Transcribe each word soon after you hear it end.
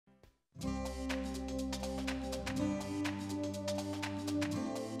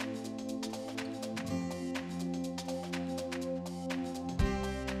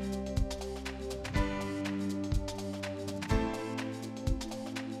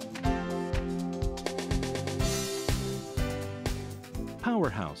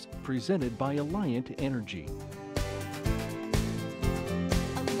Powerhouse, presented by Alliant Energy.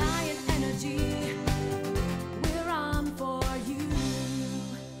 Alliant Energy, we're on for you.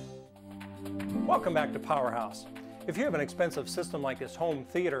 Welcome back to Powerhouse. If you have an expensive system like this home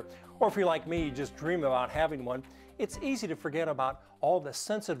theater, or if you're like me, you just dream about having one, it's easy to forget about all the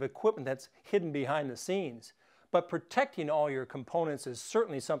sensitive equipment that's hidden behind the scenes. But protecting all your components is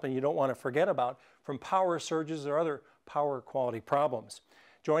certainly something you don't want to forget about from power surges or other power quality problems.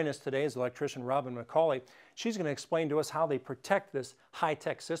 Joining us today is electrician Robin McCauley. She's going to explain to us how they protect this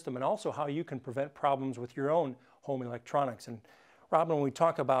high-tech system and also how you can prevent problems with your own home electronics. And Robin, when we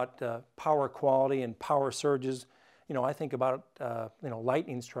talk about power quality and power surges, I think about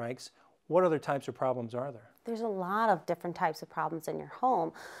lightning strikes. What other types of problems are there? There's a lot of different types of problems in your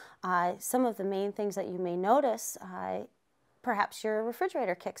home. Some of the main things that you may notice, perhaps your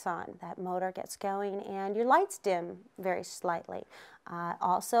refrigerator kicks on, that motor gets going, and your lights dim very slightly.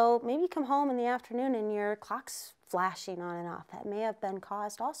 Also, maybe you come home in the afternoon and your clock's flashing on and off. That may have been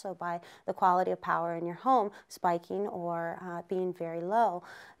caused also by the quality of power in your home spiking or being very low.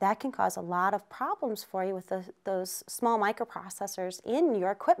 That can cause a lot of problems for you with those small microprocessors in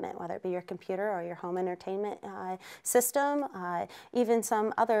your equipment, whether it be your computer or your home entertainment system, even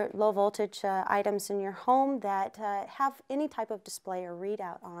some other low voltage items in your home that have any type of display or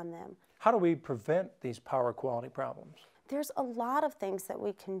readout on them. How do we prevent these power quality problems? There's a lot of things that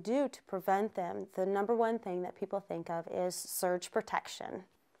we can do to prevent them. The number one thing that people think of is surge protection.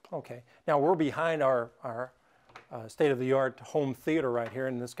 Okay. Now we're behind our state-of-the-art home theater right here,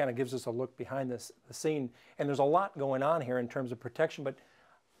 and this kind of gives us a look behind the scene. And there's a lot going on here in terms of protection, but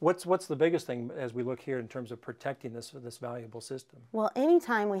what's the biggest thing as we look here in terms of protecting this valuable system? Well,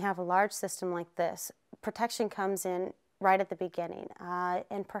 anytime we have a large system like this, protection comes in right at the beginning.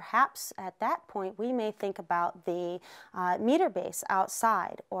 And perhaps at that point we may think about the meter base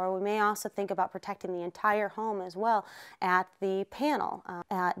outside, or we may also think about protecting the entire home as well at the panel.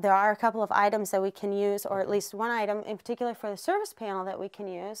 There are a couple of items that we can use, or at least one item in particular for the service panel that we can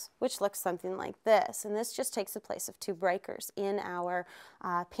use, which looks something like this. And this just takes the place of two breakers in our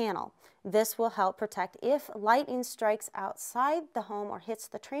panel. This will help protect if lightning strikes outside the home or hits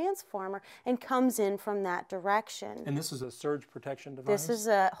the transformer and comes in from that direction. And this is a surge protection device? This is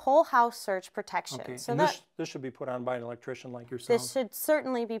a whole house surge protection. Okay. So and this should be put on by an electrician like yourself? This should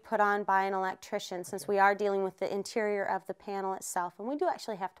certainly be put on by an electrician, since we are dealing with the interior of the panel itself, and we do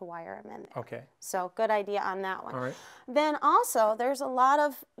actually have to wire them in there. Okay. So good idea on that one. All right. Then also there's a lot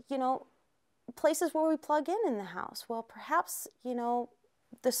of, places where we plug in the house. Well, perhaps,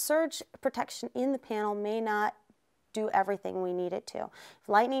 the surge protection in the panel may not do everything we need it to. If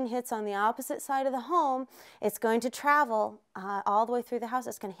lightning hits on the opposite side of the home, it's going to travel all the way through the house.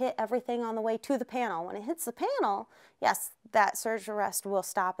 It's going to hit everything on the way to the panel. When it hits the panel, yes, that surge arrest will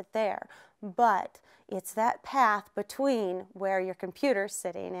stop it there. But it's that path between where your computer's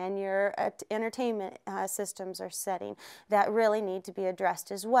sitting and your entertainment systems are sitting that really need to be addressed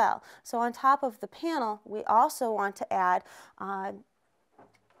as well. So on top of the panel, we also want to add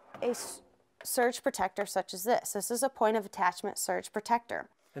a surge protector such as this. This is a point of attachment surge protector.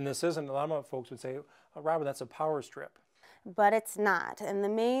 And this isn't, a lot of folks would say, Robin, that's a power strip. But it's not. And the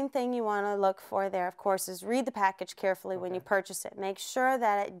main thing you want to look for there, of course, is read the package carefully when you purchase it. Make sure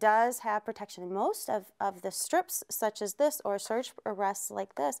that it does have protection. And most of the strips such as this or surge arrests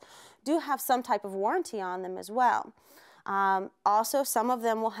like this do have some type of warranty on them as well. Also, some of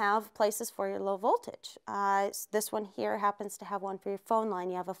them will have places for your low voltage. This one here happens to have one for your phone line.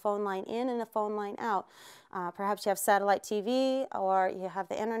 You have a phone line in and a phone line out. Perhaps you have satellite TV or you have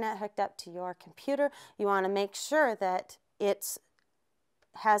the internet hooked up to your computer. You want to make sure that it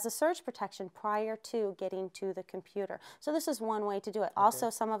has a surge protection prior to getting to the computer. So this is one way to do it. Also,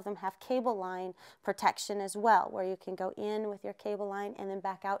 some of them have cable line protection as well, where you can go in with your cable line and then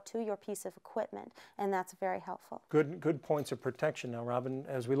back out to your piece of equipment, and that's very helpful. Good points of protection. Now, Robin,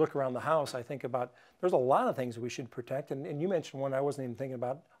 as we look around the house, I think about, there's a lot of things we should protect, and you mentioned one I wasn't even thinking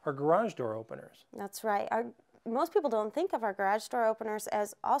about, our garage door openers. That's right. Most people don't think of our garage door openers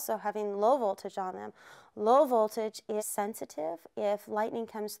as also having low voltage on them. Low voltage is sensitive. If lightning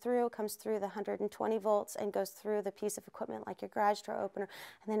comes through the 120 volts and goes through the piece of equipment like your garage door opener,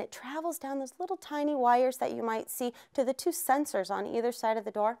 and then it travels down those little tiny wires that you might see to the two sensors on either side of the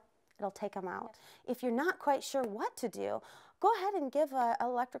door, it'll take them out. If you're not quite sure what to do, go ahead and give an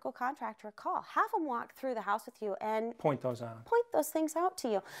electrical contractor a call. Have them walk through the house with you and point those out. Point those things out to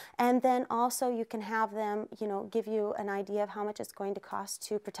you. And then also you can have them, give you an idea of how much it's going to cost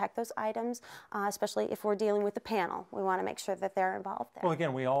to protect those items, especially if we're dealing with the panel. We want to make sure that they're involved there. Well,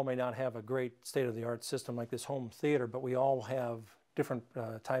 again, we all may not have a great state-of-the-art system like this home theater, but we all have different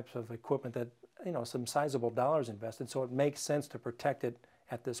types of equipment that, you know, some sizable dollars invested, so it makes sense to protect it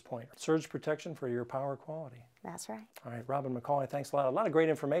at this point. Surge protection for your power quality. That's right. All right, Robin McCauley, thanks a lot. A lot of great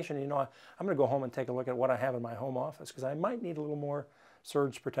information. You know, I'm going to go home and take a look at what I have in my home office because I might need a little more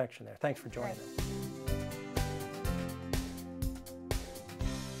surge protection there. Thanks for joining us.